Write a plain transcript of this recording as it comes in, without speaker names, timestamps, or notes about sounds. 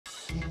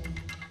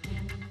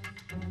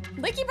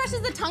Licki Brush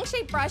is a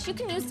tongue-shaped brush you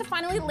can use to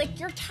finally lick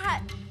your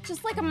cat,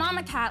 just like a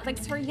mama cat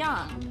licks her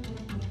young.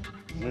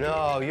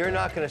 No, you're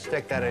not gonna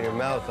stick that in your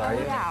mouth, are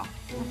you? Yeah.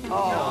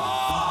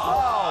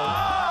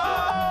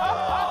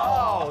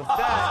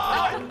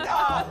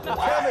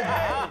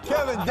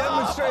 Kevin,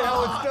 demonstrate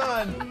how it's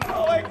done.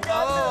 Oh my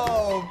God!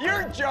 Oh.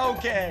 You're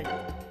joking.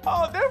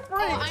 Oh, they're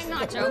freaks. Oh, I'm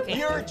not joking.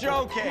 You're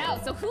joking. No,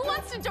 so who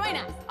wants to join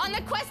us on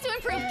the quest to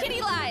improve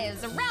kitty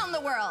lives around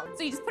the world?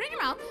 So you just put it in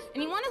your mouth,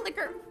 and you want to lick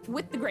her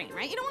with the grain,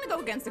 right? You don't want to go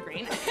against the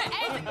grain, as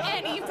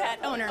any pet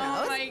owner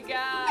knows. Oh my God.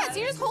 Yeah, so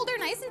you just hold her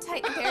nice and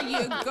tight, and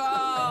there you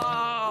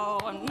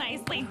go.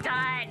 Nicely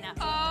done.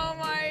 Oh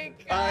my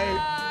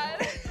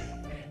God.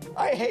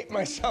 I hate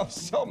myself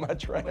so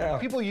much right now.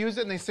 People use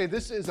it and they say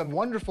this is a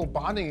wonderful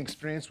bonding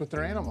experience with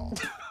their animal.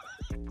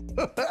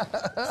 But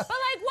like,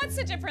 what's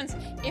the difference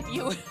if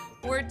you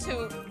were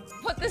to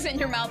put this in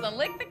your mouth and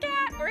lick the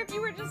cat, or if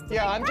you were just to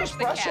Yeah, like, I'm brush just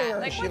the brushing cat? her.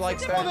 Like, She what's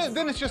likes the that. difference? Well,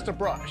 then it's just a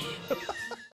brush.